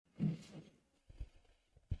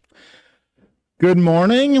Good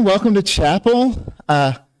morning. Welcome to chapel.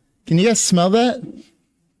 Can you guys smell that?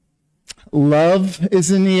 Love is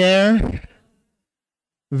in the air.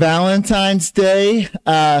 Valentine's Day.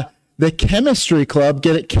 The Chemistry Club,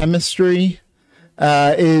 get it, Chemistry,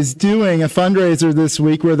 is doing a fundraiser this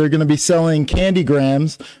week where they're going to be selling candy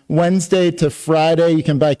grams. Wednesday to Friday, you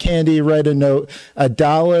can buy candy, write a note,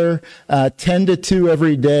 $1, 10 to 2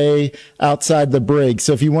 every day outside the Brig.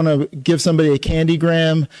 So if you want to give somebody a candy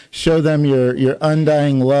gram, show them your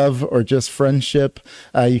undying love or just friendship,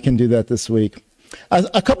 you can do that this week.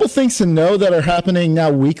 A couple things to know that are happening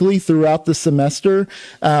now weekly throughout the semester.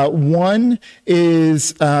 One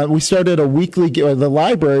is we started a weekly, or the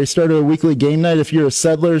library started a weekly game night. If you're a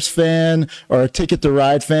Settlers fan or a Ticket to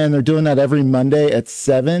Ride fan, they're doing that every Monday at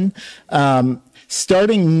 7.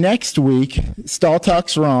 Starting next week, Stall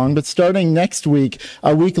Talk's wrong, but starting next week,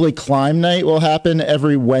 a weekly climb night will happen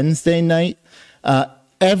every Wednesday night.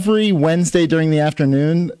 Every Wednesday during the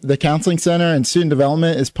afternoon, the Counseling Center and Student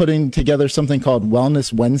Development is putting together something called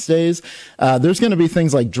Wellness Wednesdays. There's going to be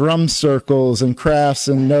things like drum circles and crafts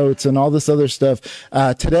and notes and all this other stuff.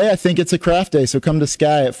 Today, I think it's a craft day, so come to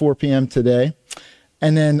Sky at 4 p.m. today.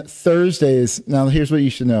 And then Thursdays, now here's what you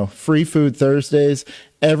should know. Free food Thursdays.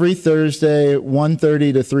 Every Thursday,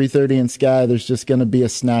 1:30 to 3:30 in Sky, there's just going to be a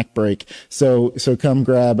snack break. So come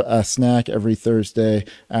grab a snack every Thursday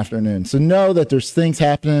afternoon. So know that there's things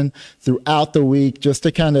happening throughout the week just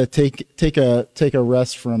to kind of take a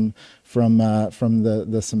rest from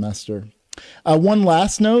the semester. One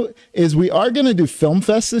last note is we are going to do Film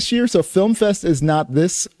Fest this year. So Film Fest is not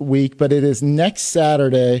this week, but it is next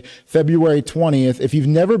Saturday, February 20th. If you've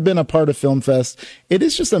never been a part of Film Fest, it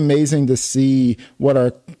is just amazing to see what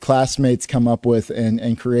our classmates come up with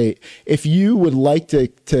and create. If you would like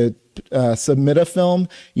to submit a film,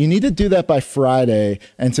 you need to do that by Friday.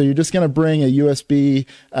 And so you're just going to bring a USB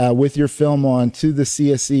with your film on to the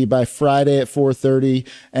CSE by Friday at 4:30,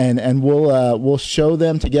 and we'll show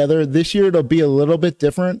them together. This year it'll be a little bit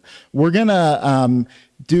different. We're going to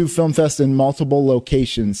do Film Fest in multiple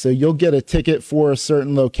locations. So you'll get a ticket for a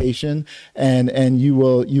certain location and you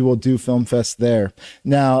will do Film Fest there.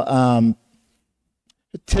 Now,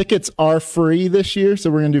 tickets are free this year,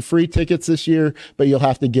 so we're going to do free tickets this year, but you'll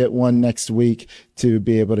have to get one next week to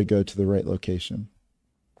be able to go to the right location.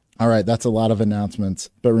 All right, that's a lot of announcements,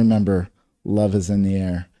 but remember, love is in the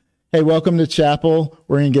air. Hey, welcome to chapel.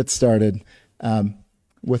 We're going to get started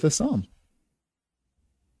with a psalm.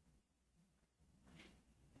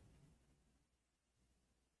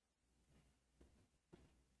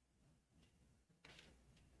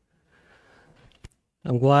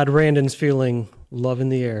 I'm glad Randon's feeling love in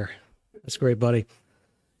the air. That's great, buddy.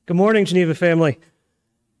 Good morning, Geneva family.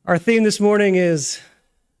 Our theme this morning is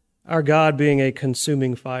our God being a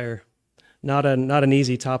consuming fire. Not an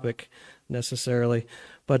easy topic necessarily,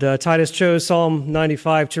 but Titus chose Psalm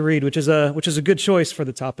 95 to read, which is a good choice for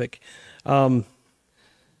the topic.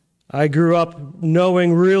 I grew up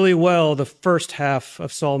knowing really well the first half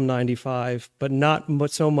of Psalm 95, but not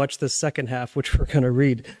so much the second half, which we're going to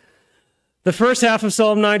read. The first half of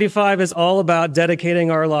Psalm 95 is all about dedicating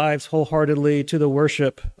our lives wholeheartedly to the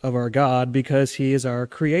worship of our God because he is our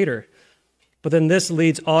creator. But then this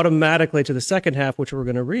leads automatically to the second half, which we're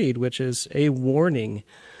going to read, which is a warning.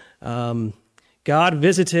 God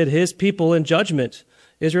visited his people in judgment,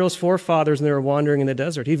 Israel's forefathers, when they were wandering in the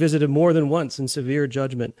desert. He visited more than once in severe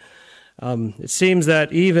judgment. It seems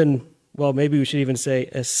that maybe we should even say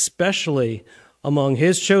especially among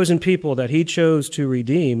his chosen people that he chose to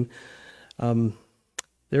redeem,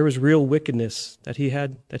 there was real wickedness that he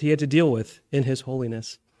had to deal with in his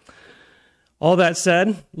holiness. All that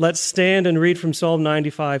said, let's stand and read from Psalm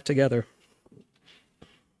 95 together.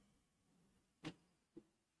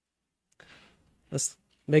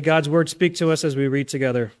 May God's word speak to us as we read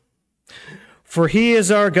together. For he is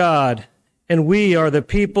our God, and we are the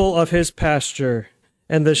people of his pasture,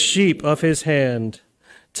 and the sheep of his hand.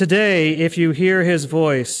 Today, if you hear his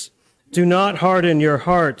voice, do not harden your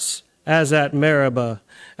hearts, as at Meribah,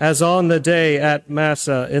 as on the day at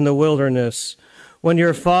Massah in the wilderness, when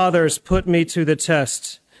your fathers put me to the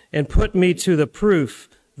test and put me to the proof,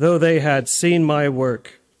 though they had seen my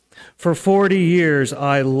work. For 40 years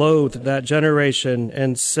I loathed that generation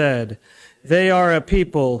and said, they are a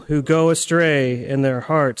people who go astray in their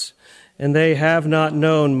hearts, and they have not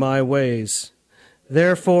known my ways.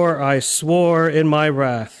 Therefore I swore in my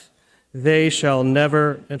wrath, they shall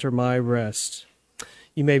never enter my rest.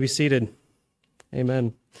 You may be seated.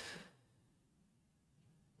 Amen.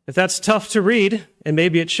 If that's tough to read, and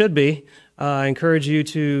maybe it should be, I encourage you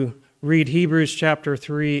to read Hebrews chapter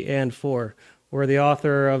 3 and 4, where the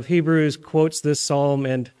author of Hebrews quotes this psalm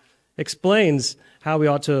and explains how we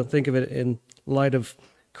ought to think of it in light of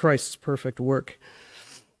Christ's perfect work.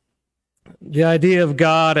 The idea of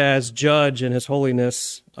God as judge and his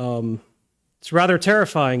holiness, it's rather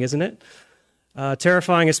terrifying, isn't it?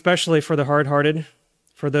 Terrifying especially for the hard-hearted,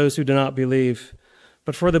 for those who do not believe.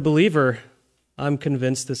 But for the believer, I'm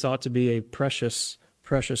convinced this ought to be a precious,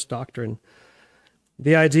 precious doctrine.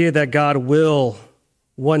 The idea that God will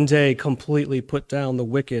one day completely put down the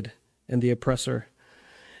wicked and the oppressor,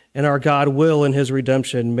 and our God will in his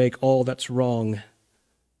redemption make all that's wrong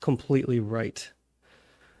completely right.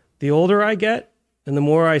 The older I get, and the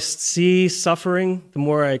more I see suffering, the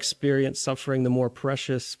more I experience suffering, the more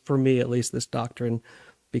precious, for me at least, this doctrine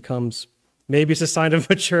becomes. Maybe it's a sign of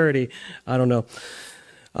maturity. I don't know.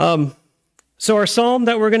 So our psalm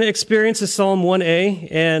that we're going to experience is Psalm 1a,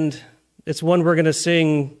 and it's one we're going to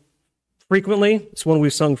sing frequently. It's one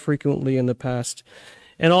we've sung frequently in the past.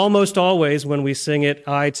 And almost always when we sing it,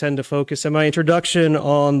 I tend to focus in my introduction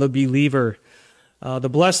on the believer. The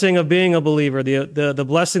blessing of being a believer, the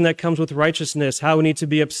blessing that comes with righteousness, how we need to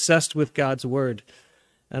be obsessed with God's word.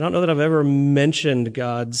 I don't know that I've ever mentioned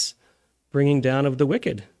God's bringing down of the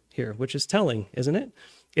wicked here, which is telling, isn't it?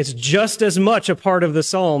 It's just as much a part of the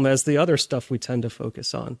psalm as the other stuff we tend to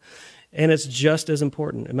focus on. And it's just as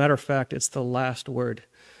important. As a matter of fact, it's the last word.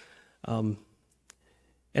 And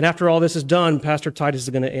after all this is done, Pastor Titus is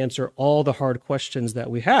going to answer all the hard questions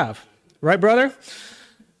that we have. Right, brother?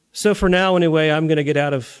 So for now, anyway, I'm going to get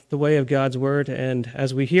out of the way of God's word, and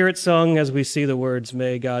as we hear it sung, as we see the words,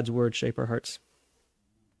 may God's word shape our hearts.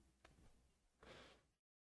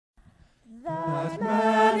 That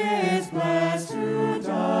man is blessed who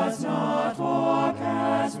does not walk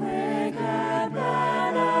as wicked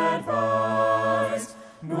men advise,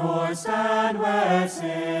 nor stand where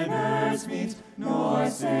sinners meet, nor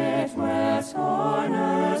sit where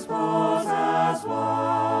scorners pose as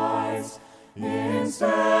wise.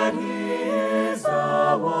 Instead, he is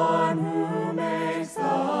the one who makes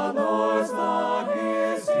the Lord's law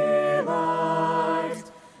his delight,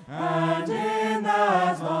 and in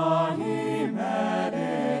that law he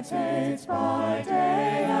meditates by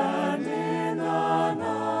day and in the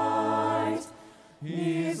night.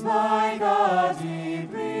 He's like a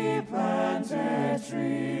deeply planted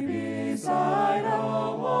tree beside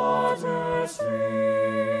a water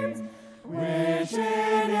stream, which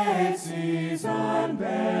in its season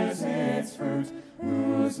bears its fruit,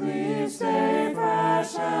 whose leaves stay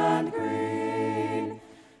fresh and green.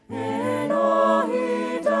 In all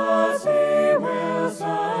he does he will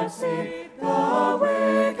succeed, the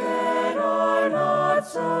wicked are not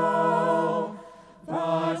so,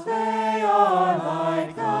 but they are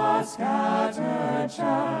like the scattered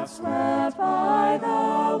chaff swept by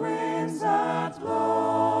the winds that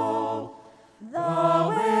blow. The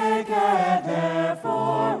wicked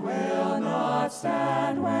therefore will not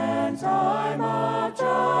stand when time of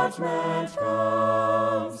judgment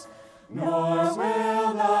comes, nor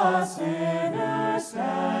will the sinner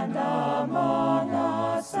stand among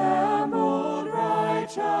assembled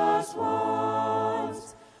righteous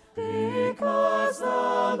ones, because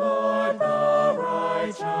the Lord the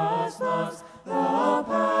righteous loves, the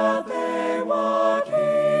path they walk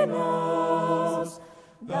he knows.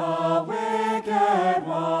 The wicked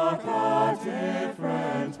walk a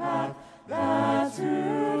different path, that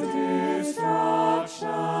to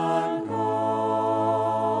destruction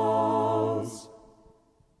goes.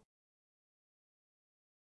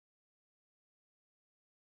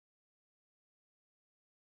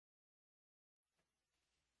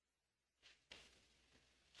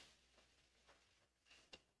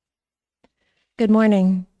 Good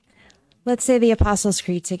morning. Let's say the Apostles'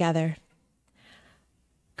 Creed together.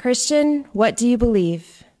 Christian, what do you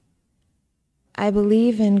believe? I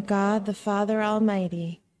believe in God the Father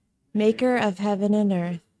Almighty, maker of heaven and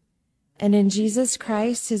earth, and in Jesus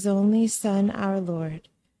Christ, his only Son, our Lord,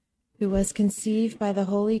 who was conceived by the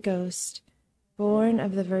Holy Ghost, born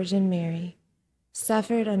of the Virgin Mary,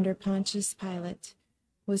 suffered under Pontius Pilate,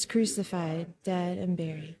 was crucified, dead, and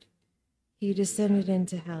buried. He descended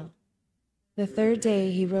into hell. The third day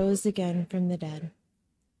he rose again from the dead.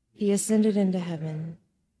 He ascended into heaven,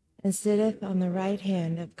 and sitteth on the right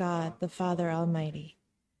hand of God the Father Almighty.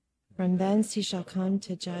 From thence he shall come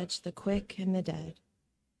to judge the quick and the dead.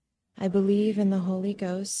 I believe in the Holy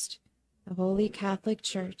Ghost, the Holy Catholic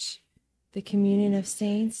Church, the communion of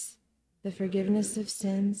saints, the forgiveness of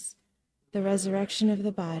sins, the resurrection of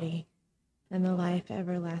the body, and the life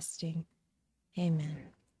everlasting. Amen.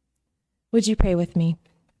 Would you pray with me?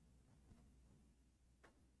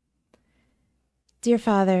 Dear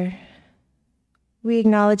Father, we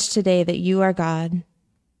acknowledge today that you are God.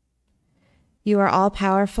 You are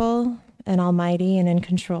all-powerful and almighty and in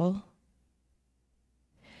control.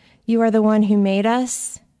 You are the one who made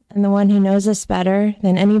us and the one who knows us better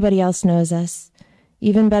than anybody else knows us,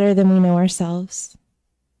 even better than we know ourselves.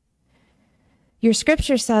 Your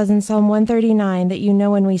scripture says in Psalm 139 that you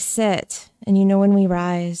know when we sit and you know when we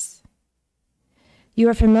rise. You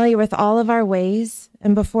are familiar with all of our ways,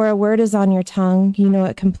 and before a word is on your tongue, you know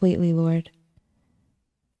it completely, Lord.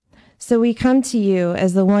 So we come to you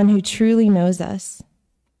as the one who truly knows us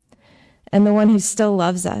and the one who still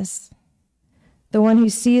loves us, the one who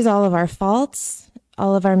sees all of our faults,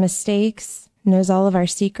 all of our mistakes, knows all of our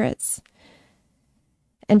secrets,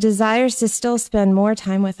 and desires to still spend more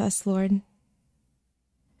time with us, Lord.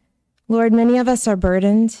 Lord, many of us are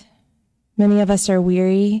burdened. Many of us are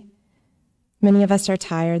weary. Many of us are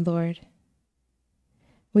tired, Lord.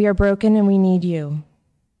 We are broken and we need you.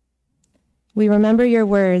 We remember your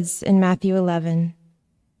words in Matthew 11,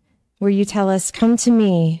 where you tell us, "Come to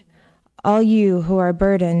me, all you who are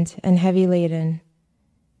burdened and heavy laden,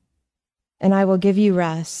 and I will give you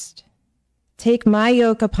rest. Take my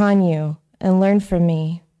yoke upon you and learn from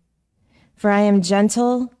me, for I am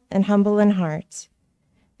gentle and humble in heart,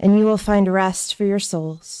 and you will find rest for your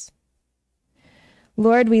souls."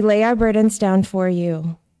 Lord, we lay our burdens down for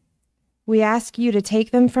you. We ask you to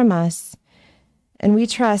take them from us, and we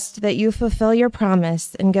trust that you fulfill your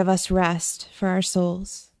promise and give us rest for our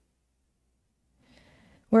souls.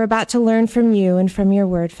 We're about to learn from you and from your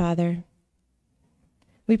word, Father.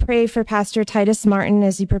 We pray for Pastor Titus Martin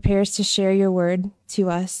as he prepares to share your word to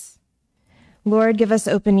us. Lord, give us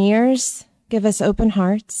open ears, give us open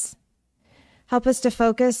hearts. Help us to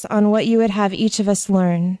focus on what you would have each of us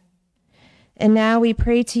learn. And now we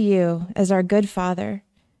pray to you as our good Father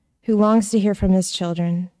who longs to hear from his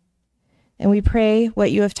children. And we pray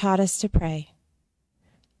what you have taught us to pray.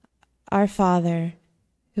 Our Father,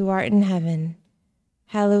 who art in heaven,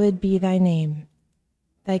 hallowed be thy name.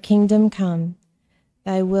 Thy kingdom come,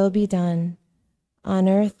 thy will be done, on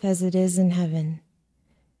earth as it is in heaven.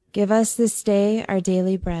 Give us this day our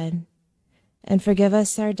daily bread, and forgive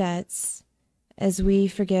us our debts as we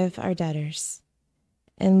forgive our debtors.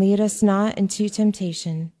 And lead us not into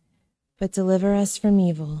temptation, but deliver us from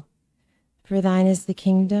evil. For thine is the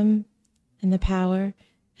kingdom, and the power,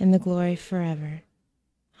 and the glory forever.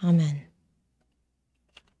 Amen.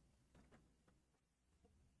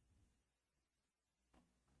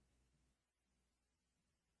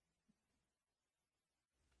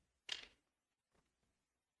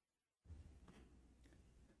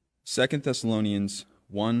 Second Thessalonians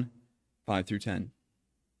 1, 5 through 10.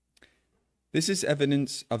 This is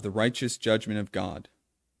evidence of the righteous judgment of God,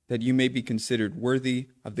 that you may be considered worthy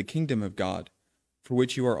of the kingdom of God, for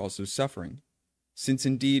which you are also suffering, since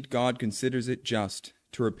indeed God considers it just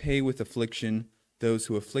to repay with affliction those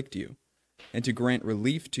who afflict you, and to grant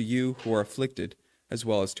relief to you who are afflicted, as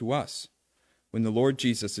well as to us, when the Lord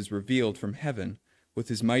Jesus is revealed from heaven with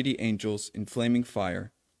his mighty angels in flaming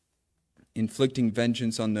fire, inflicting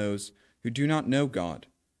vengeance on those who do not know God,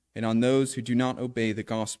 and on those who do not obey the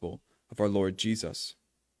gospel of our Lord Jesus.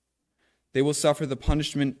 They will suffer the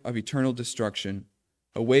punishment of eternal destruction,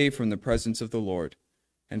 away from the presence of the Lord,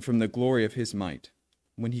 and from the glory of his might,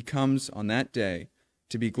 when he comes on that day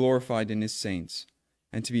to be glorified in his saints,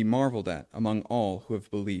 and to be marveled at among all who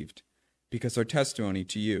have believed, because our testimony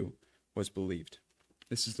to you was believed.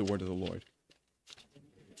 This is the word of the Lord.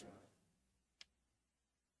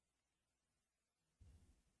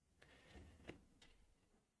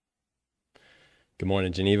 Good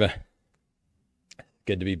morning, Geneva.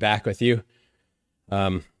 Good to be back with you.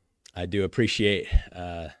 I do appreciate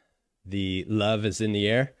the love is in the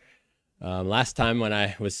air. Last time when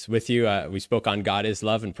I was with you, we spoke on God is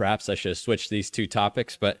love, and perhaps I should have switched these two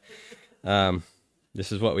topics, but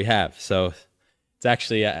this is what we have. So it's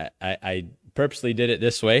actually, I purposely did it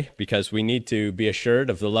this way because we need to be assured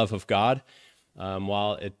of the love of God,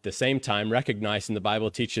 while at the same time recognizing the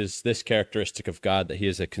Bible teaches this characteristic of God, that he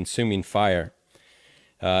is a consuming fire.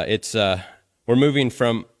 We're moving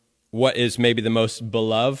from what is maybe the most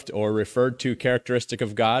beloved or referred to characteristic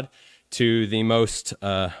of God to the most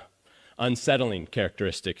unsettling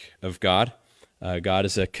characteristic of God. God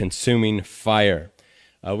is a consuming fire.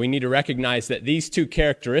 We need to recognize that these two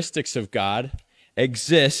characteristics of God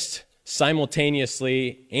exist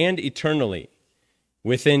simultaneously and eternally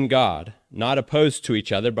within God, not opposed to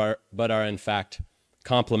each other, but are in fact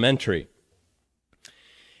complementary.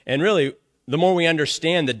 And really, the more we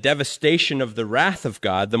understand the devastation of the wrath of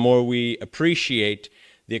God, the more we appreciate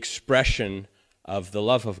the expression of the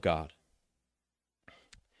love of God.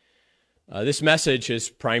 This message is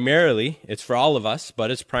primarily, it's for all of us,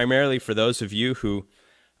 but it's primarily for those of you who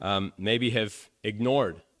maybe have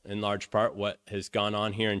ignored in large part what has gone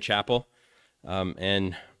on here in chapel.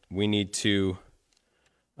 And we need to,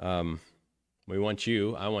 I want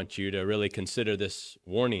you to really consider this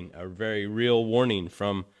warning, a very real warning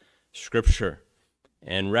from Scripture,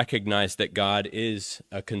 and recognize that God is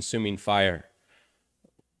a consuming fire.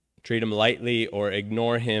 Treat him lightly or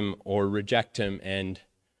ignore him or reject him, and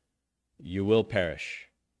you will perish.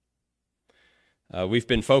 We've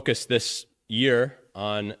been focused this year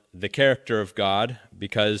on the character of God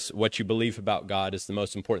because what you believe about God is the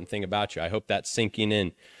most important thing about you. I hope that's sinking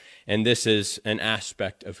in. And this is an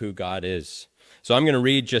aspect of who God is. So I'm going to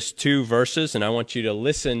read just 2 verses, and I want you to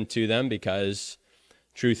listen to them because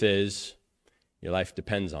truth is, your life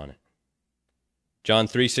depends on it. John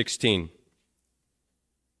 3:16.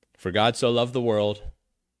 For God so loved the world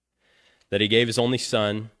that he gave his only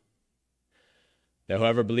Son, that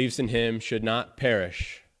whoever believes in him should not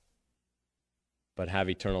perish, but have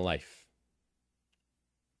eternal life.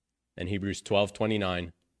 And Hebrews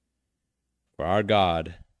 12:29. For our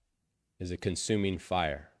God is a consuming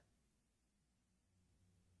fire.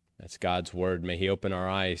 That's God's word. May he open our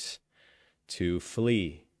eyes to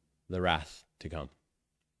flee the wrath to come.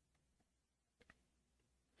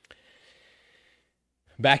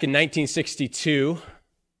 Back in 1962,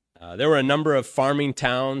 there were a number of farming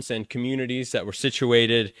towns and communities that were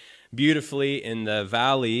situated beautifully in the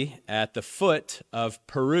valley at the foot of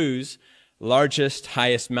Peru's largest,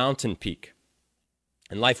 highest mountain peak.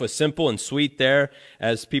 And life was simple and sweet there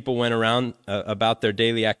as people went around about their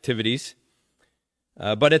daily activities.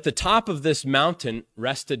 But at the top of this mountain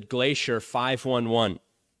rested Glacier 511.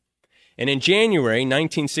 And in January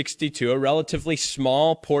 1962, a relatively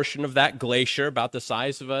small portion of that glacier, about the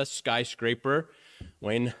size of a skyscraper,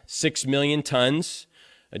 weighing 6 million tons,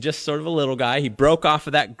 just sort of a little guy, he broke off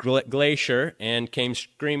of that glacier and came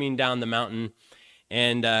screaming down the mountain,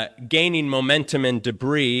 and gaining momentum and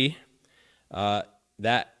debris,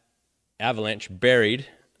 that avalanche buried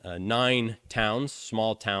 9 towns,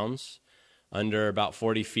 small towns, under about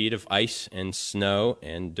 40 feet of ice and snow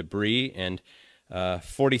and debris, and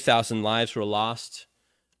 40,000 lives were lost,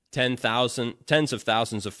 tens of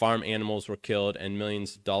thousands of farm animals were killed, and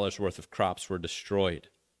millions of dollars worth of crops were destroyed.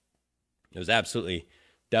 It was absolutely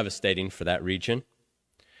devastating for that region.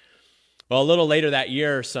 Well, a little later that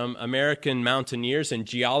year, some American mountaineers and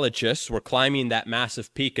geologists were climbing that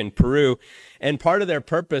massive peak in Peru, and part of their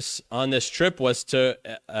purpose on this trip was to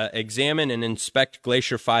examine and inspect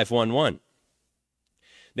Glacier 511.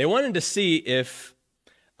 They wanted to see if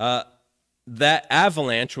that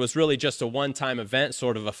avalanche was really just a one-time event,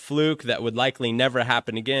 sort of a fluke that would likely never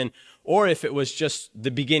happen again, or if it was just the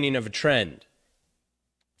beginning of a trend.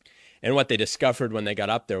 And what they discovered when they got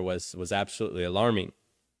up there was absolutely alarming.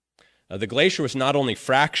 The glacier was not only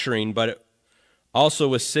fracturing, but it also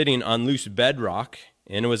was sitting on loose bedrock,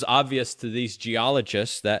 and it was obvious to these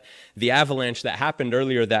geologists that the avalanche that happened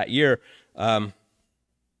earlier that year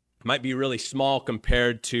might be really small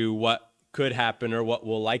compared to what could happen or what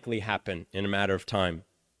will likely happen in a matter of time.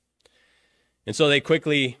 And so they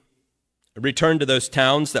quickly returned to those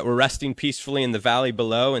towns that were resting peacefully in the valley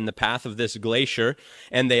below in the path of this glacier,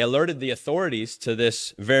 and they alerted the authorities to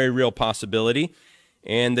this very real possibility.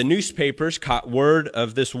 And the newspapers caught word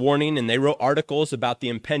of this warning, and they wrote articles about the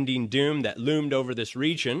impending doom that loomed over this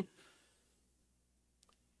region.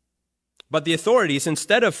 But the authorities,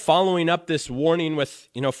 instead of following up this warning with,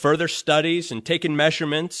 further studies and taking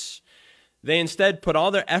measurements, they instead put all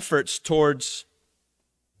their efforts towards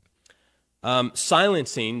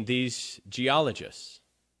silencing these geologists.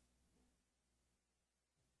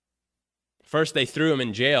 First, they threw them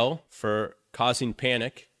in jail for causing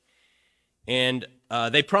panic, and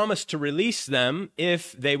they promised to release them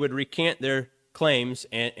if they would recant their claims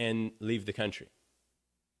and leave the country.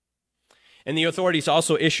 And the authorities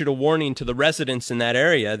also issued a warning to the residents in that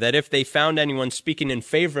area that if they found anyone speaking in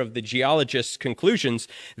favor of the geologists' conclusions,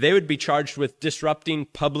 they would be charged with disrupting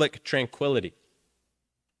public tranquility.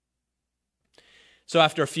 So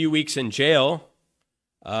after a few weeks in jail,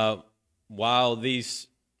 while these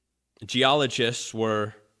geologists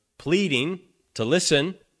were pleading to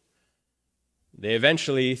listen, they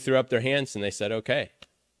eventually threw up their hands and they said, okay,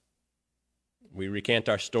 we recant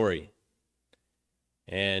our story.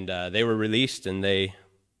 And they were released and they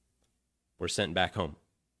were sent back home.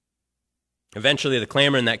 Eventually, the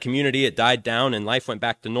clamor in that community, it died down and life went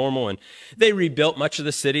back to normal. And they rebuilt much of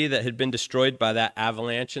the city that had been destroyed by that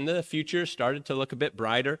avalanche. And the future started to look a bit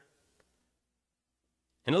brighter.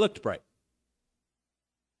 And it looked bright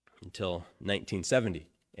until 1970,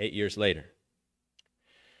 8 years later.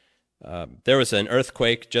 There was an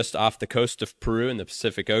earthquake just off the coast of Peru in the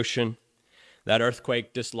Pacific Ocean. That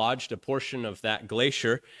earthquake dislodged a portion of that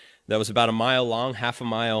glacier that was about a mile long, half a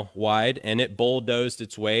mile wide, and it bulldozed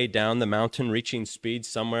its way down the mountain, reaching speeds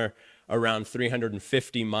somewhere around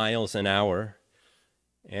 350 miles an hour.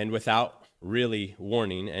 And without really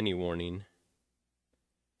any warning,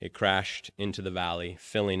 it crashed into the valley,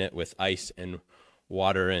 filling it with ice and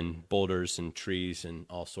water and boulders and trees and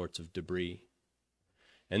all sorts of debris.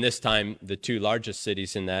 And this time, the two largest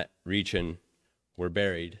cities in that region were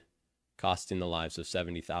buried, costing the lives of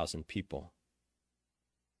 70,000 people.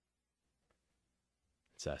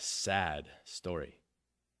 It's a sad story.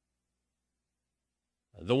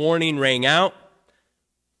 The warning rang out.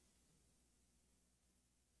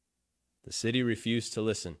 The city refused to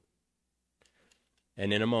listen.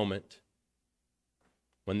 And in a moment,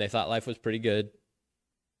 when they thought life was pretty good,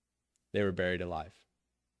 they were buried alive.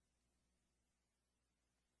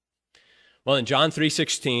 Well, in John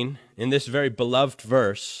 3:16, in this very beloved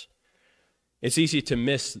verse, it's easy to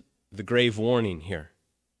miss the grave warning here.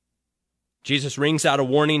 Jesus rings out a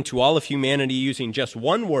warning to all of humanity using just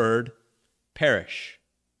one word, perish.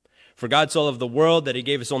 For God so loved the world that he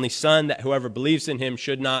gave his only Son, that whoever believes in him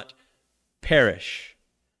should not perish,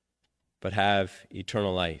 but have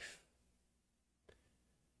eternal life.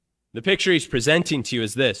 The picture he's presenting to you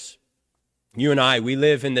is this. You and I, we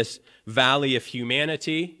live in this valley of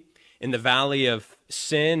humanity, in the valley of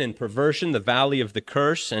sin and perversion, the valley of the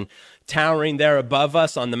curse, and towering there above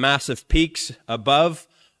us on the massive peaks above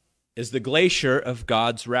is the glacier of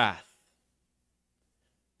God's wrath,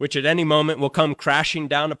 which at any moment will come crashing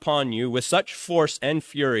down upon you with such force and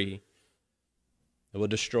fury that will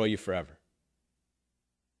destroy you forever.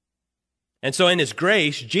 And so in his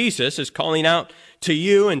grace, Jesus is calling out to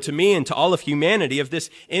you and to me and to all of humanity of this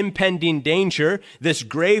impending danger, this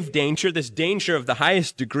grave danger, this danger of the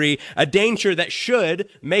highest degree, a danger that should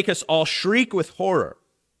make us all shriek with horror.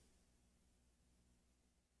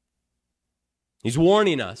 He's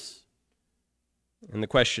warning us. And the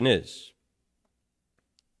question is,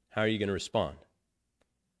 how are you going to respond?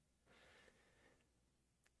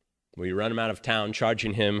 Will you run him out of town,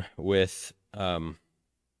 charging him with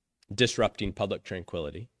disrupting public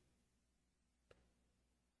tranquility?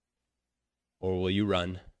 Or will you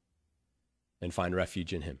run and find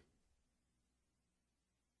refuge in him?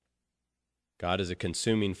 God is a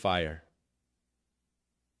consuming fire.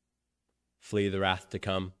 Flee the wrath to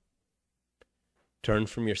come. Turn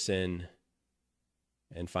from your sin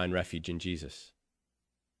and find refuge in Jesus.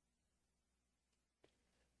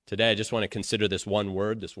 Today, I just want to consider this one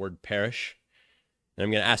word, this word perish. And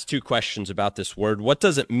I'm going to ask two questions about this word. What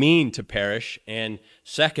does it mean to perish? And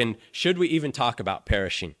second, should we even talk about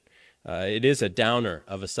perishing? It is a downer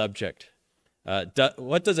of a subject.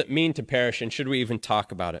 What does it mean to perish, and should we even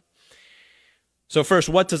talk about it? So first,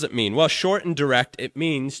 what does it mean? Well, short and direct, it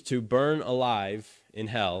means to burn alive in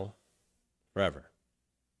hell forever.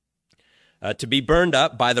 To be burned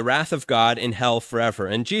up by the wrath of God in hell forever.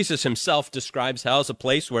 And Jesus himself describes hell as a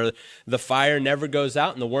place where the fire never goes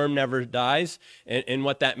out and the worm never dies. And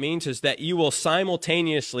what that means is that you will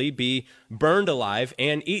simultaneously be burned alive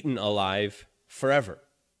and eaten alive forever.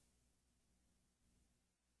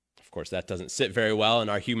 Of course, that doesn't sit very well in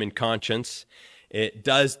our human conscience. It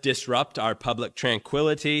does disrupt our public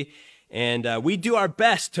tranquility. And we do our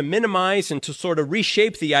best to minimize and to sort of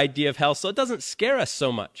reshape the idea of hell so it doesn't scare us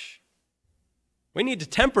so much. We need to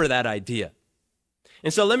temper that idea.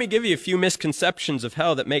 And so let me give you a few misconceptions of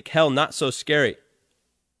hell that make hell not so scary.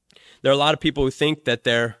 There are a lot of people who think that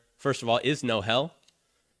there, first of all, is no hell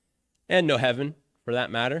and no heaven, for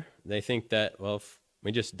that matter. They think that, well, if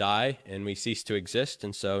we just die and we cease to exist,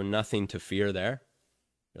 and so nothing to fear there.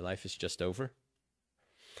 Your life is just over.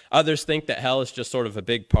 Others think that hell is just sort of a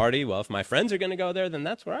big party. Well, if my friends are going to go there, then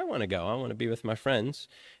that's where I want to go. I want to be with my friends.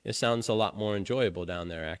 It sounds a lot more enjoyable down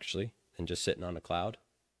there, actually, than just sitting on a cloud.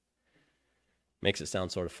 Makes it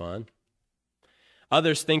sound sort of fun.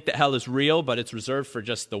 Others think that hell is real, but it's reserved for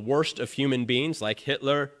just the worst of human beings, like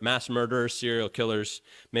Hitler, mass murderers, serial killers,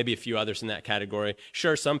 maybe a few others in that category.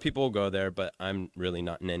 Sure, some people will go there, but I'm really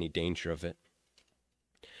not in any danger of it.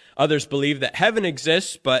 Others believe that heaven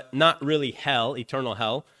exists, but not really hell, eternal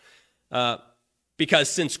hell, because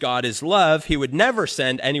since God is love, he would never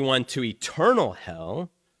send anyone to eternal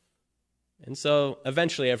hell. And so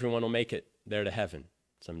eventually everyone will make it there to heaven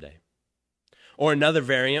someday. Or another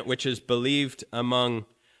variant, which is believed among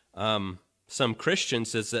some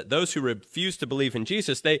Christians, is that those who refuse to believe in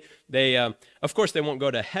Jesus, they of course, they won't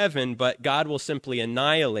go to heaven, but God will simply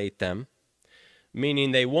annihilate them,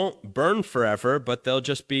 meaning they won't burn forever, but they'll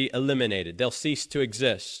just be eliminated. They'll cease to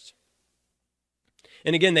exist.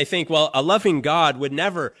 And again, they think, well, a loving God would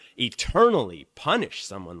never eternally punish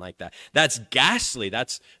someone like that. That's ghastly.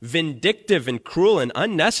 That's vindictive and cruel and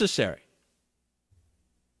unnecessary.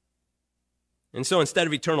 And so instead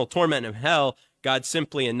of eternal torment in hell, God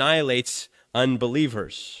simply annihilates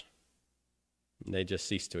unbelievers. They just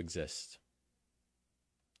cease to exist.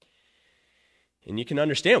 And you can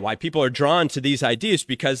understand why people are drawn to these ideas,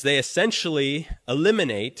 because they essentially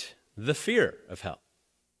eliminate the fear of hell.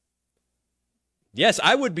 Yes,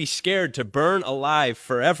 I would be scared to burn alive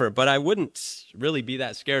forever, but I wouldn't really be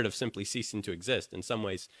that scared of simply ceasing to exist. In some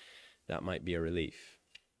ways, that might be a relief.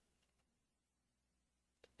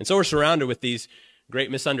 And so we're surrounded with these great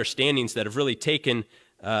misunderstandings that have really taken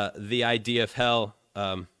the idea of hell,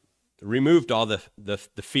 removed all the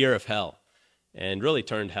fear of hell, and really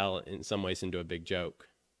turned hell in some ways into a big joke.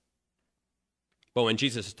 But when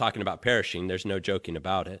Jesus is talking about perishing, there's no joking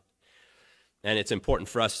about it. And it's important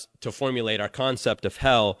for us to formulate our concept of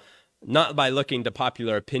hell, not by looking to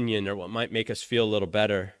popular opinion or what might make us feel a little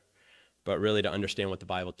better, but really to understand what the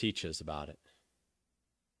Bible teaches about it.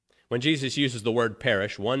 When Jesus uses the word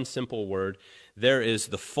perish, one simple word, there is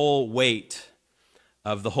the full weight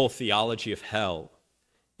of the whole theology of hell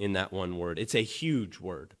in that one word. It's a huge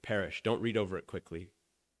word, perish. Don't read over it quickly.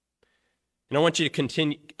 And I want you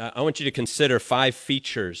to consider 5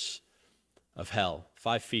 features of hell.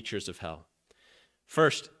 5 features of hell.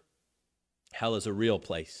 First, hell is a real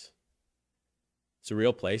place. It's a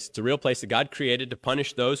real place. It's a real place that God created to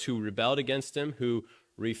punish those who rebelled against him, who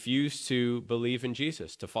refused to believe in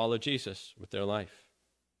Jesus, to follow Jesus with their life.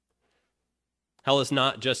 Hell is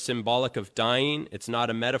not just symbolic of dying. It's not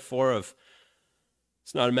a metaphor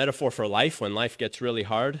for life when life gets really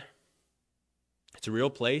hard. It's a real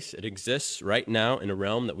place. It exists right now in a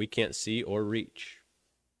realm that we can't see or reach.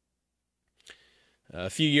 A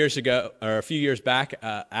few years back,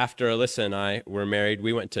 after Alyssa and I were married,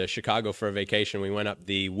 we went to Chicago for a vacation. We went up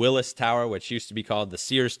the Willis Tower, which used to be called the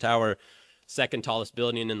Sears Tower, second tallest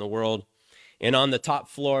building in the world. And on the top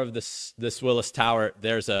floor of this Willis Tower,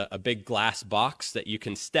 there's a big glass box that you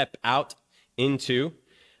can step out into.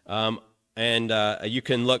 And you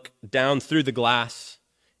can look down through the glass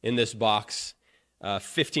in this box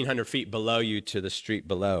 1,500 feet below you to the street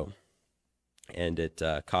below. And it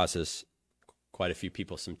causes quite a few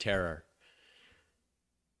people some terror.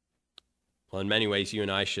 Well, in many ways, you and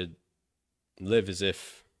I should live as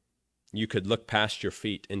if you could look past your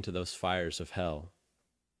feet into those fires of hell,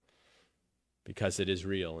 because it is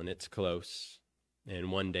real and it's close.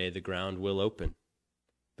 And one day the ground will open,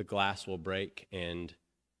 the glass will break, and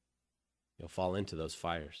you'll fall into those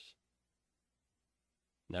fires,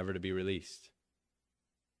 never to be released.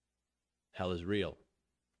 Hell is real.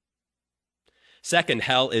 Second,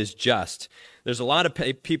 hell is just. There's a lot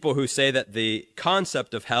of people who say that the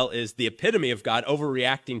concept of hell is the epitome of God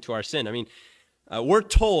overreacting to our sin. I mean, we're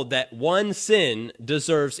told that one sin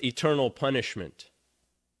deserves eternal punishment.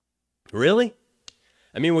 Really?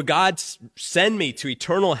 I mean, would God send me to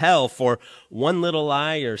eternal hell for one little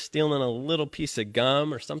lie or stealing a little piece of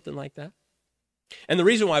gum or something like that? And the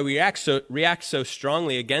reason why we react so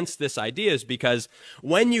strongly against this idea is because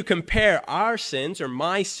when you compare our sins or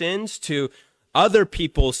my sins to other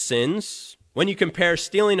people's sins, when you compare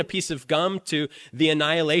stealing a piece of gum to the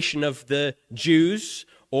annihilation of the Jews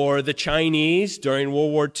or the Chinese during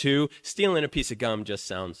World War II, stealing a piece of gum just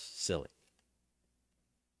sounds silly.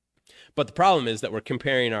 But the problem is that we're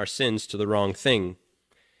comparing our sins to the wrong thing.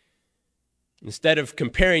 Instead of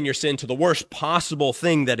comparing your sin to the worst possible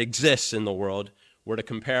thing that exists in the world, we're to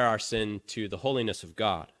compare our sin to the holiness of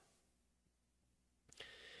God.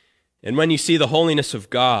 And when you see the holiness of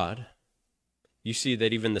God, you see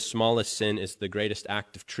that even the smallest sin is the greatest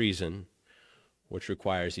act of treason, which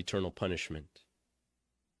requires eternal punishment.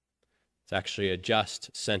 It's actually a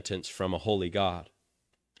just sentence from a holy God.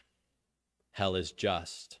 Hell is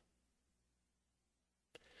just.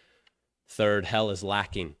 Third, hell is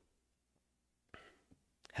lacking.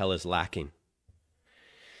 Hell is lacking.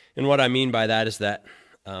 And what I mean by that is that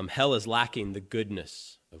hell is lacking the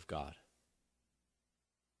goodness of God.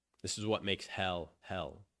 This is what makes hell,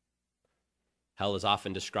 hell. Hell is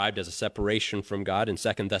often described as a separation from God. In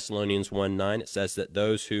 2 Thessalonians 1:9, it says that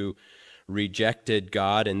those who rejected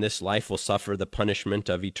God in this life will suffer the punishment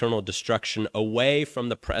of eternal destruction away from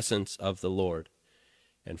the presence of the Lord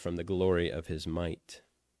and from the glory of his might.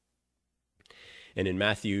 And in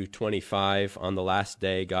Matthew 25, on the last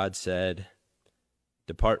day, God said,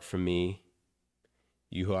 "Depart from me,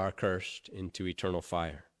 you who are cursed, into eternal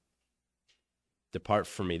fire." Depart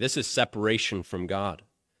from me. This is separation from God.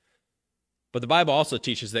 But the Bible also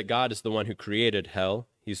teaches that God is the one who created hell.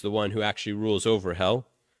 He's the one who actually rules over hell.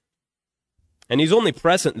 And he's only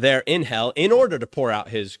present there in hell in order to pour out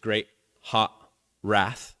his great hot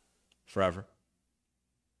wrath forever.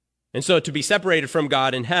 And so to be separated from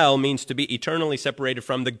God in hell means to be eternally separated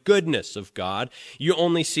from the goodness of God. You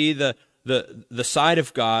only see the side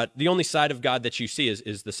of God, the only side of God that you see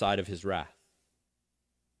is the side of his wrath.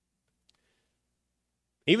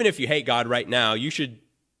 Even if you hate God right now, you should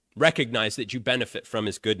recognize that you benefit from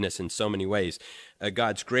his goodness in so many ways.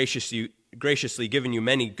 God's graciously given you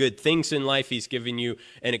many good things in life. He's given you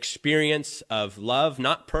an experience of love,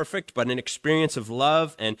 not perfect, but an experience of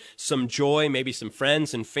love and some joy, maybe some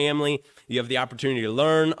friends and family. You have the opportunity to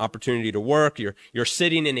learn, opportunity to work. You're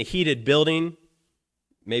sitting in a heated building.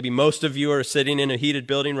 Maybe most of you are sitting in a heated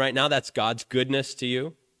building right now. That's God's goodness to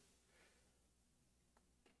you.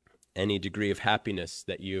 Any degree of happiness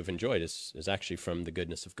that you've enjoyed is actually from the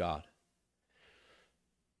goodness of God.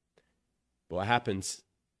 But what happens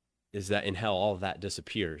is that in hell, all of that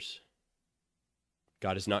disappears.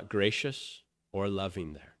 God is not gracious or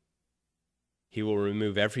loving there. He will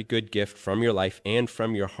remove every good gift from your life and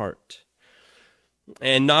from your heart.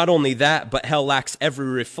 And not only that, but hell lacks every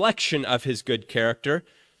reflection of his good character.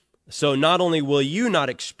 So not only will you not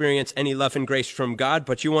experience any love and grace from God,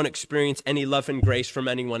 but you won't experience any love and grace from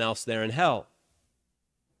anyone else there in hell.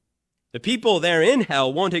 The people there in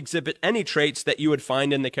hell won't exhibit any traits that you would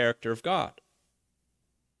find in the character of God.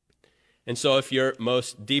 And so if your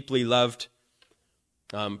most deeply loved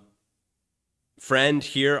friend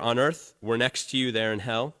here on earth were next to you there in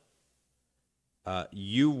hell,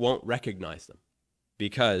 you won't recognize them,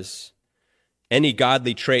 because any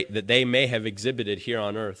godly trait that they may have exhibited here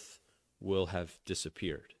on earth will have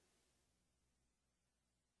disappeared.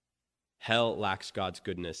 Hell lacks God's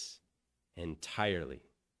goodness entirely.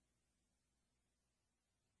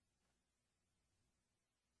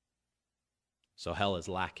 So hell is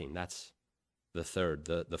lacking. That's the third.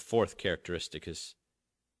 The fourth characteristic is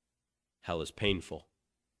hell is painful.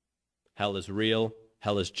 Hell is real,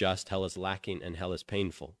 hell is just, hell is lacking, and hell is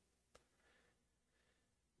painful.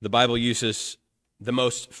 The Bible uses the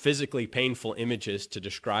most physically painful images to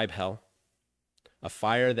describe hell. A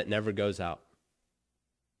fire that never goes out.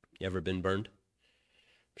 You ever been burned?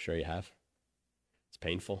 I'm sure you have. It's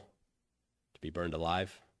painful to be burned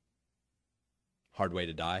alive. Hard way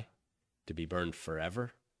to die. To be burned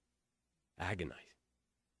forever. Agonizing.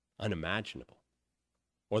 Unimaginable.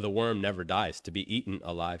 Or the worm never dies, to be eaten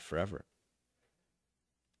alive forever.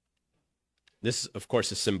 This, of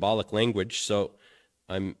course, is symbolic language, so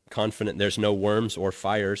I'm confident there's no worms or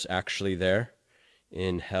fires actually there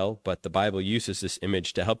in hell, but the Bible uses this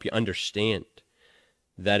image to help you understand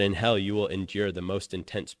that in hell you will endure the most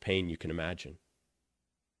intense pain you can imagine.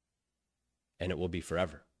 And it will be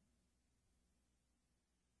forever.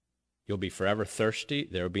 You'll be forever thirsty,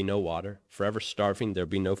 there will be no water. Forever starving, there will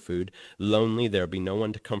be no food. Lonely, there will be no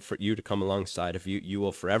one to comfort you, to come alongside of you. You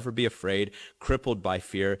will forever be afraid, crippled by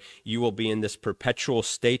fear. You will be in this perpetual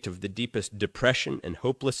state of the deepest depression and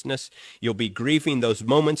hopelessness. You'll be grieving those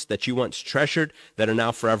moments that you once treasured that are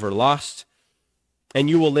now forever lost. And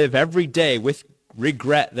you will live every day with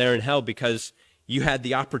regret there in hell because you had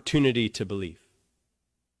the opportunity to believe.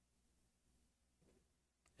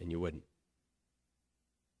 And you wouldn't.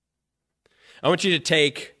 I want you to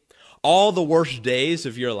take all the worst days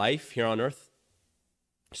of your life here on earth,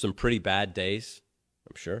 some pretty bad days,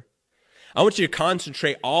 I'm sure. I want you to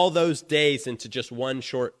concentrate all those days into just one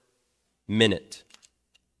short minute.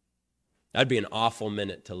 That'd be an awful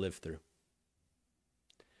minute to live through.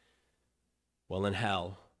 Well, in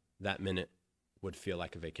hell, that minute would feel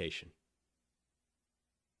like a vacation.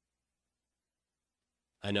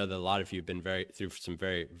 I know that a lot of you have been through some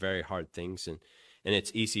very, very hard things, and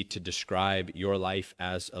it's easy to describe your life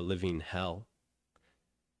as a living hell.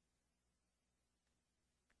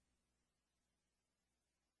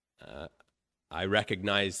 I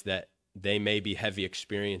recognize that they may be heavy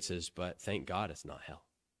experiences, but thank God it's not hell.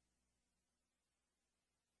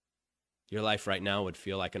 Your life right now would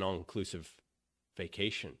feel like an all-inclusive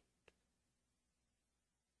vacation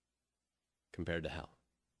compared to hell.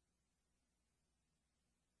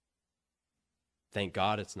 Thank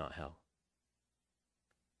God it's not hell.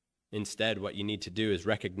 Instead, what you need to do is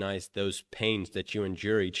recognize those pains that you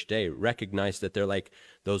endure each day. Recognize that they're like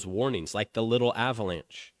those warnings, like the little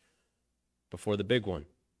avalanche before the big one.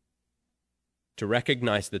 To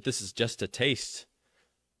recognize that this is just a taste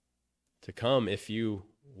to come if you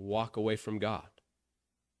walk away from God.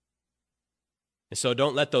 And so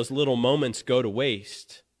don't let those little moments go to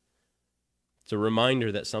waste. It's a reminder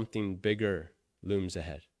that something bigger looms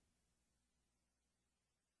ahead.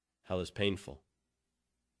 Hell is painful.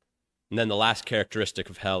 And then the last characteristic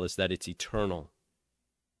of hell is that it's eternal.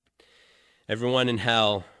 Everyone in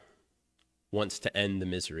hell wants to end the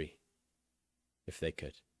misery if they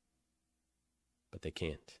could, but they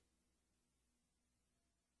can't.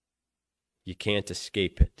 You can't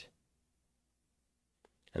escape it.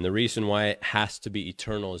 And the reason why it has to be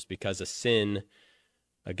eternal is because a sin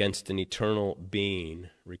against an eternal being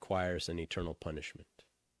requires an eternal punishment.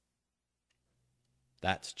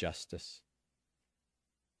 That's justice.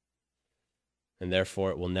 And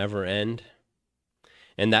therefore it will never end.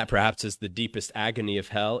 And that perhaps is the deepest agony of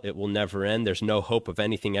hell. It will never end. There's no hope of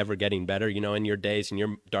anything ever getting better. You know, in your days, in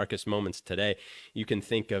your darkest moments today, you can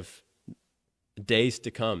think of days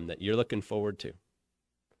to come that you're looking forward to.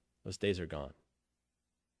 Those days are gone.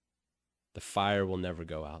 The fire will never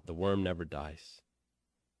go out. The worm never dies.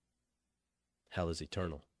 Hell is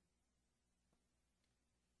eternal.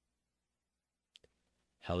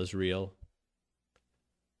 Hell is real.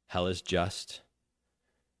 Hell is just.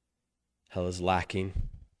 Hell is lacking.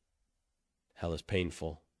 Hell is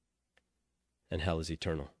painful. And hell is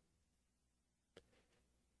eternal.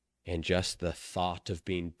 And just the thought of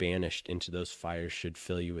being banished into those fires should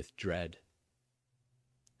fill you with dread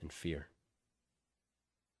and fear.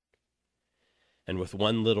 And with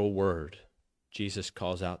one little word, Jesus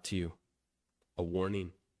calls out to you a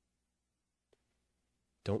warning.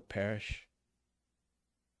 Don't perish.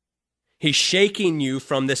 He's shaking you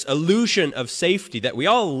from this illusion of safety that we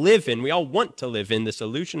all live in. We all want to live in, this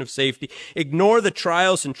illusion of safety. Ignore the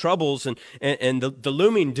trials and troubles and the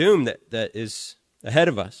looming doom that is ahead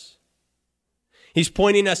of us. He's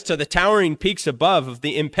pointing us to the towering peaks above of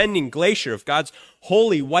the impending glacier of God's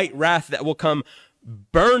holy white wrath that will come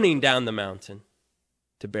burning down the mountain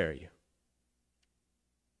to bury you.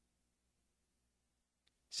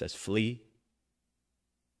 He says, flee.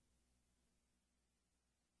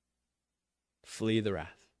 Flee the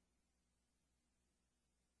wrath.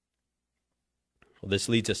 Well, this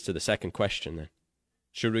leads us to the second question then.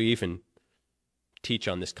 Should we even teach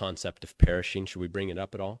on this concept of perishing? Should we bring it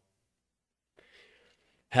up at all?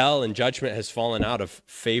 Hell and judgment has fallen out of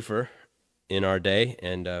favor in our day,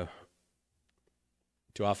 and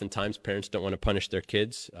too oftentimes parents don't want to punish their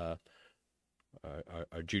kids.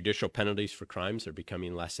 Our judicial penalties for crimes are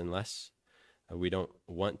becoming less and less. We don't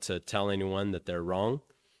want to tell anyone that they're wrong.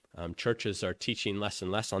 Churches are teaching less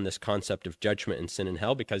and less on this concept of judgment and sin and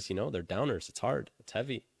hell because, you know, they're downers. It's hard. It's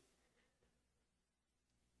heavy.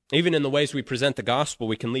 Even in the ways we present the gospel,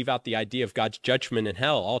 we can leave out the idea of God's judgment and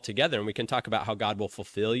hell altogether, and we can talk about how God will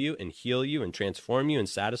fulfill you and heal you and transform you and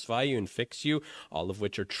satisfy you and fix you, all of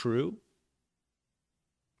which are true.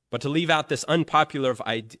 But to leave out this unpopular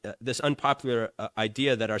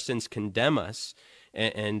idea that our sins condemn us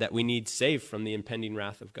and that we need saved from the impending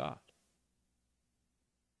wrath of God.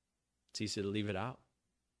 It's easy to leave it out.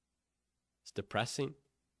 It's depressing.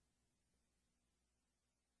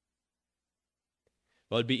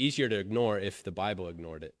 Well, it'd be easier to ignore if the Bible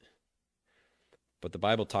ignored it. But the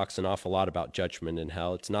Bible talks an awful lot about judgment and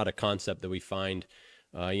hell. It's not a concept that we find,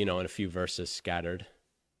 in a few verses scattered,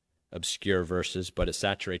 obscure verses, but it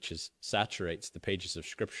saturates the pages of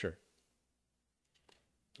Scripture.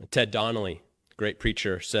 Ted Donnelly, great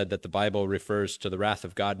preacher, said that the Bible refers to the wrath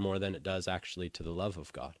of God more than it does actually to the love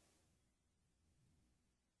of God.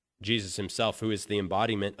 Jesus himself, who is the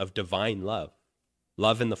embodiment of divine love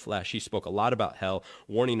in the flesh, he spoke a lot about hell,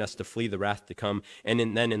 warning us to flee the wrath to come.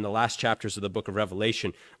 And then in the last chapters of the book of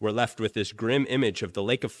Revelation, we're left with this grim image of the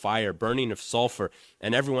lake of fire, burning of sulfur,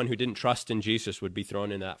 and everyone who didn't trust in Jesus would be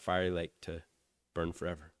thrown into that fiery lake to burn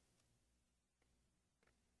forever.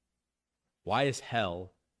 Why is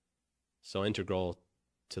hell so integral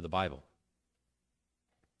to the Bible?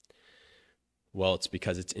 Well, it's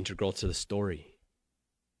because it's integral to the story.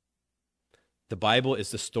 The Bible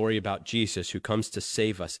is the story about Jesus who comes to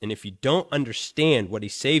save us. And if you don't understand what he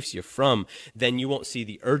saves you from, then you won't see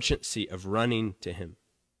the urgency of running to him.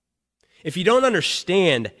 If you don't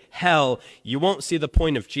understand hell, you won't see the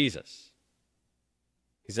point of Jesus.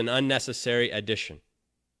 He's an unnecessary addition.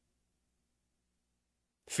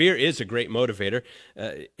 Fear is a great motivator.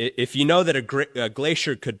 If you know that a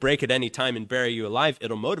glacier could break at any time and bury you alive,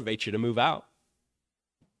 it'll motivate you to move out.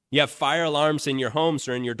 You have fire alarms in your homes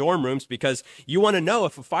or in your dorm rooms because you want to know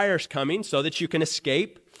if a fire is coming so that you can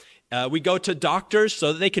escape. We go to doctors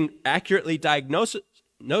so that they can accurately diagnose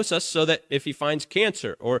us so that if he finds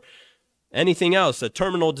cancer or anything else, a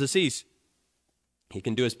terminal disease, he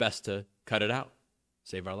can do his best to cut it out,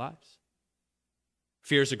 save our lives.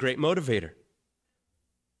 Fear is a great motivator.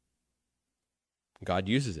 God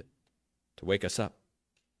uses it to wake us up.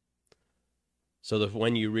 So that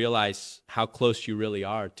when you realize how close you really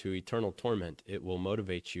are to eternal torment, it will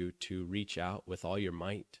motivate you to reach out with all your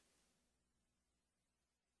might.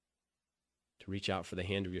 reach out for the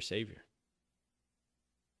hand of your Savior.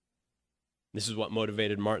 This is what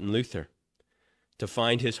motivated Martin Luther to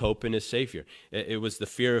find his hope in his Savior. It was the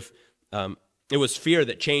fear of, it was fear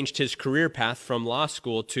that changed his career path from law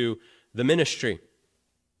school to the ministry.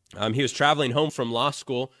 He was traveling home from law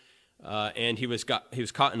school, and he was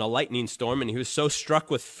caught in a lightning storm, and he was so struck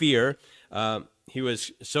with fear, he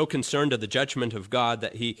was so concerned of the judgment of God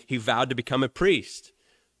that he vowed to become a priest.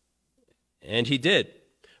 And he did.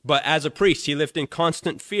 But as a priest, he lived in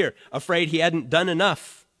constant fear, afraid he hadn't done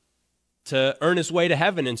enough to earn his way to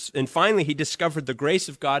heaven. And finally, he discovered the grace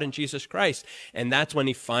of God in Jesus Christ. And that's when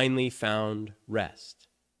he finally found rest.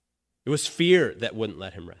 It was fear that wouldn't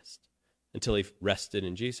let him rest until he rested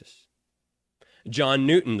in Jesus. John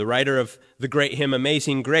Newton, the writer of the great hymn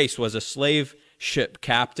Amazing Grace, was a slave ship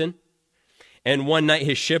captain. And one night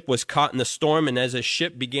his ship was caught in the storm, and as his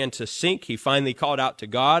ship began to sink, he finally called out to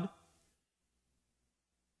God.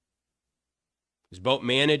 His boat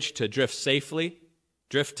managed to drift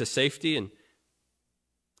to safety, and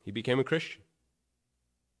he became a Christian.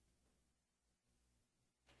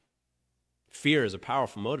 Fear is a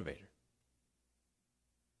powerful motivator.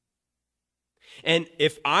 And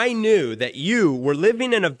if I knew that you were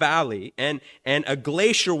living in a valley and a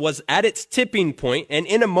glacier was at its tipping point and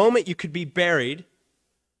in a moment you could be buried,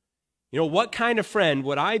 what kind of friend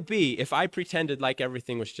would I be if I pretended like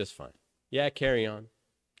everything was just fine? Yeah, carry on.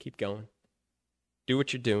 Keep going. Do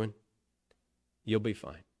what you're doing. You'll be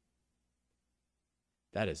fine.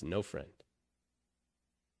 That is no friend.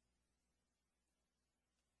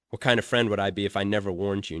 What kind of friend would I be if I never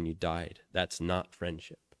warned you and you died? That's not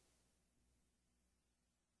friendship.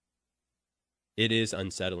 It is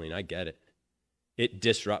unsettling. I get it. It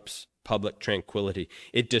disrupts public tranquility.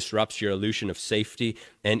 It disrupts your illusion of safety.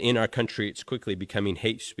 And in our country, it's quickly becoming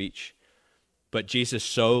hate speech. But Jesus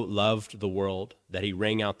so loved the world that he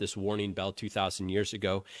rang out this warning bell 2,000 years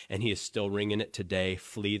ago, and he is still ringing it today.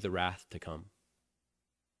 Flee the wrath to come.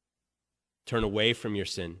 Turn away from your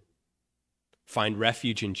sin. Find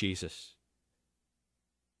refuge in Jesus,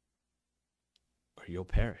 or you'll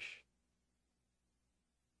perish.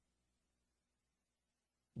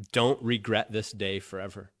 Don't regret this day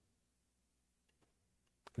forever.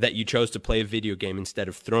 That you chose to play a video game instead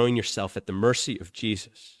of throwing yourself at the mercy of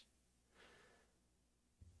Jesus.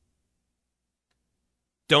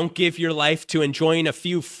 Don't give your life to enjoying a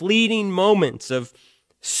few fleeting moments of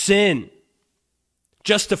sin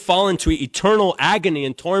just to fall into eternal agony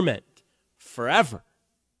and torment forever.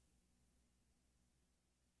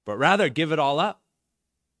 But rather give it all up.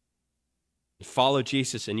 Follow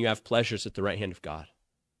Jesus and you have pleasures at the right hand of God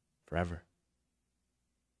forever.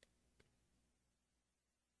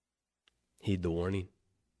 Heed the warning.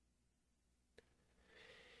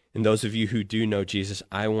 And those of you who do know Jesus,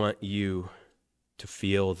 I want you to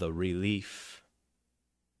feel the relief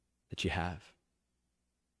that you have.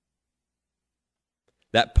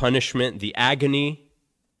 That punishment, the agony,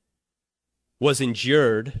 was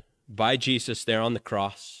endured by Jesus there on the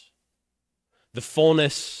cross. The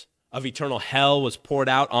fullness of eternal hell was poured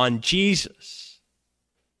out on Jesus.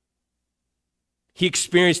 He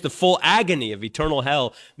experienced the full agony of eternal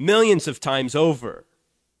hell millions of times over.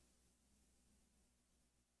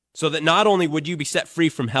 So that not only would you be set free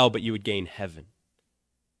from hell, but you would gain heaven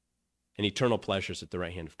and eternal pleasures at the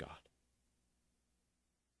right hand of God.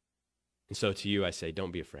 And so to you I say,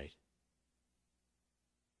 don't be afraid.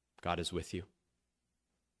 God is with you,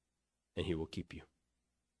 and he will keep you.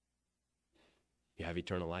 You have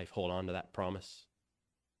eternal life. Hold on to that promise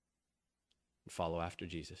and follow after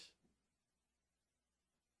Jesus.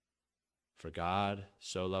 For God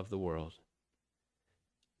so loved the world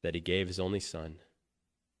that he gave his only Son,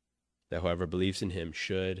 that whoever believes in him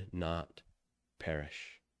should not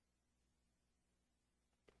perish,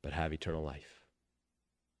 but have eternal life.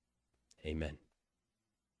 Amen.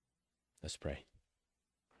 Let's pray.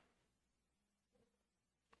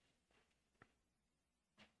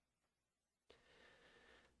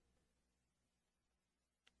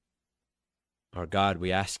 Our God,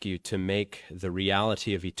 we ask you to make the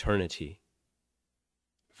reality of eternity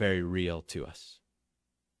very real to us.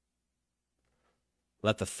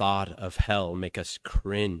 Let the thought of hell make us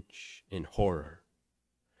cringe in horror.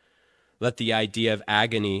 Let the idea of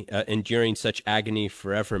agony, enduring such agony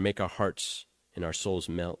forever, make our hearts and our souls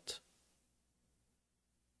melt.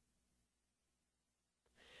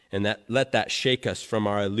 And let that shake us from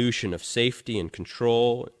our illusion of safety and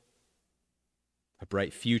control, a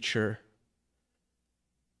bright future.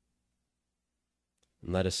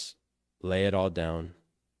 And let us lay it all down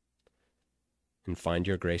and find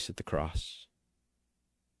your grace at the cross.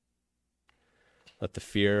 Let the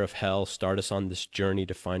fear of hell start us on this journey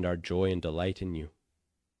to find our joy and delight in you.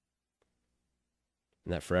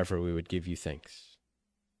 And that forever we would give you thanks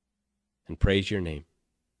and praise your name,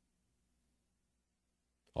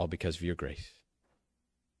 all because of your grace.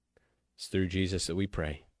 It's through Jesus that we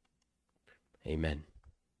pray. Amen.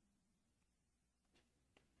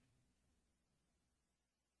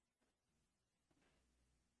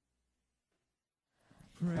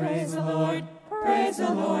 Praise the Lord, praise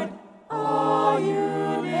the Lord. All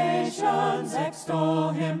you nations,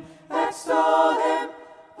 extol him, extol him.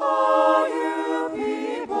 All you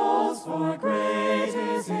peoples, for